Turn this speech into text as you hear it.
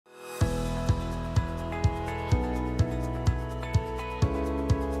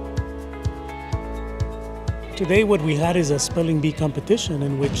Today what we had is a spelling bee competition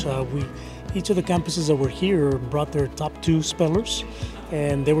in which each of the campuses that were here brought their top 2 spellers,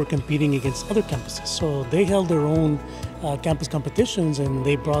 and they were competing against other campuses. So they held their own campus competitions and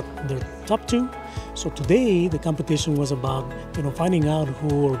they brought their top 2. So today the competition was about finding out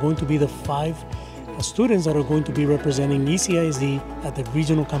who are going to be the 5 students that are going to be representing ECISD at the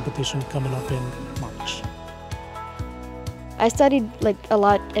regional competition coming up in March. I studied a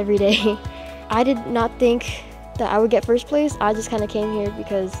lot every day. I did not think that I would get first place. I just kind of came here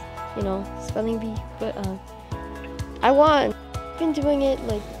because, spelling bee, but I won. I've been doing it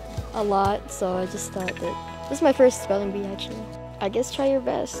a lot, so I just thought that this is my first spelling bee actually. I guess try your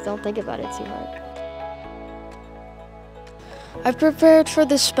best, don't think about it too hard. I prepared for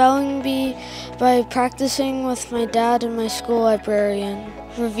the spelling bee by practicing with my dad and my school librarian.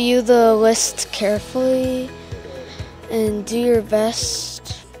 Review the list carefully and do your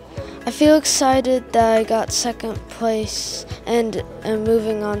best. I feel excited that I got second place and am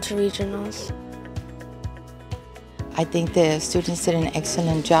moving on to regionals. I think the students did an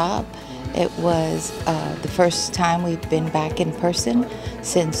excellent job. It was the first time we've been back in person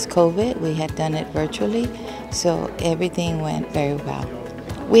since COVID. We had done it virtually, so everything went very well.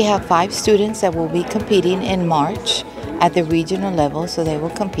 We have 5 students that will be competing in March at the regional level, so they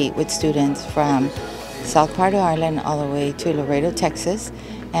will compete with students from South part of Ireland all the way to Laredo, Texas,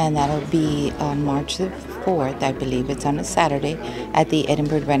 and that'll be on March the 4th, I believe. It's on a Saturday at the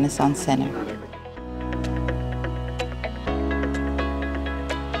Edinburg Renaissance Center.